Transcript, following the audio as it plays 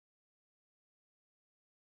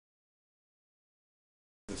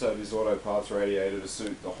have this auto parts radiator to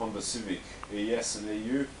suit the Honda Civic ES and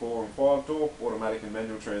EU 4 and 5 door automatic and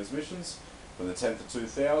manual transmissions from the 10th of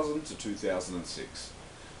 2000 to 2006.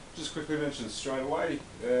 Just quickly mention straight away,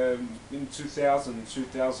 in 2000 and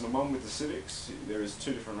 2001 with the Civics, there is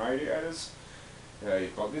two different radiators.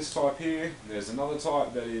 You've got this type here, there's another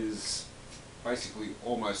type that is basically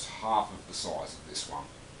almost half of the size of this one.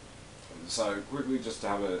 So quickly, just to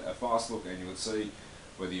have a fast look, and you would see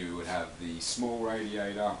whether you would have the small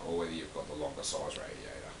radiator or whether you've got the longer size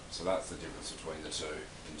radiator. So that's the difference between the two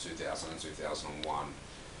in 2000 and 2001.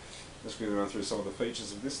 Let's quickly run through some of the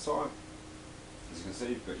features of this type. As you can see,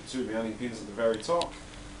 you've got your two mounting pins at the very top.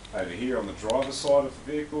 Over here on the driver's side of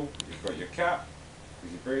the vehicle, you've got your cap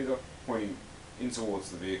with your breather pointing in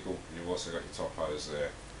towards the vehicle, and you've also got your top hose there.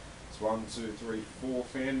 It's 1, 2, 3, 4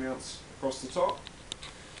 fan mounts across the top.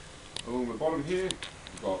 Along the bottom here,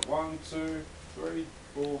 you've got 1, 2, 3,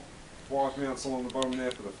 4, 5 mounts along the bottom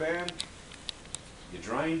there for the fan. Your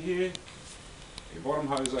drain here, your bottom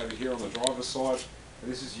hose over here on the driver's side,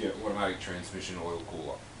 and this is your automatic transmission oil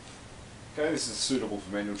cooler. Okay, this is suitable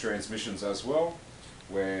for manual transmissions as well,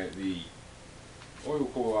 where the oil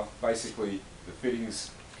cooler, basically the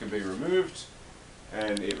fittings can be removed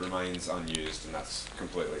and it remains unused, and that's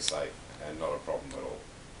completely safe and not a problem at all.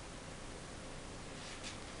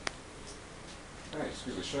 Okay, just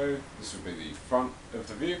quickly show you, this would be the front of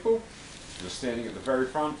the vehicle. You're standing at the very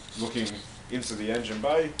front, looking into the engine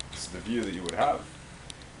bay. This is the view that you would have.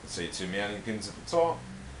 You can see two mounting pins at the top,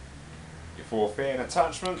 your 4 fan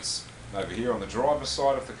attachments. Over here on the driver's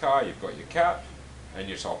side of the car, you've got your cap and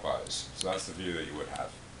your top hose. So that's the view that you would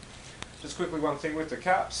have. Just quickly, one thing with the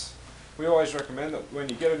caps. We always recommend that when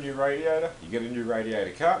you get a new radiator, you get a new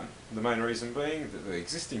radiator cap. The main reason being that the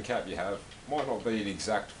existing cap you have might not be an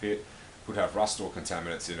exact fit, could have rust or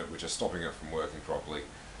contaminants in it which are stopping it from working properly.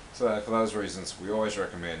 So for those reasons, we always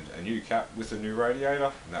recommend a new cap with a new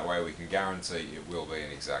radiator, and that way we can guarantee it will be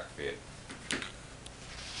an exact fit.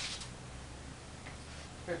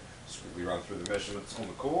 Okay, just quickly run through the measurements on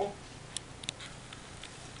the core.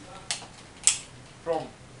 From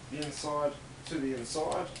the inside to the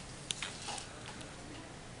inside.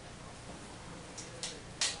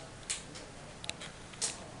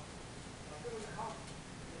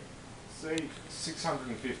 See,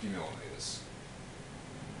 650 millimeters.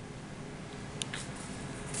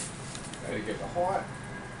 Okay, to get the height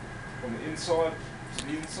from the inside to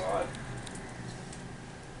the inside.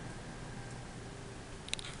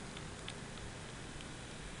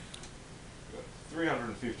 Got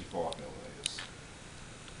 355 millimeters.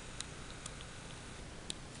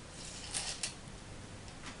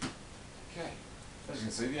 Okay, as you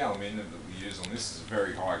can see, the aluminium that we use on this is a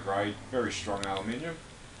very high grade, very strong aluminium.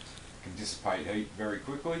 Can dissipate heat very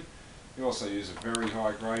quickly. We also use a very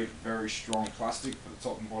high grade, very strong plastic for the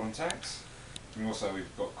top and bottom tanks. And also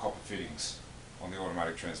we've got copper fittings on the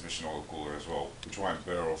automatic transmission oil cooler as well, which won't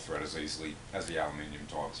burr or thread as easily as the aluminium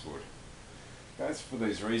types would. Okay, it's for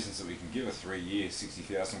these reasons that we can give a 3-year,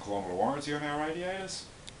 60,000 kilometre warranty on our radiators.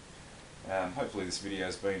 Hopefully this video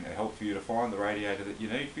has been a help for you to find the radiator that you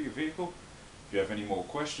need for your vehicle. If you have any more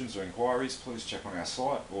questions or inquiries, please check on our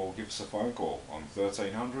site or give us a phone call on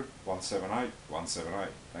 1300 178 178.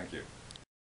 Thank you.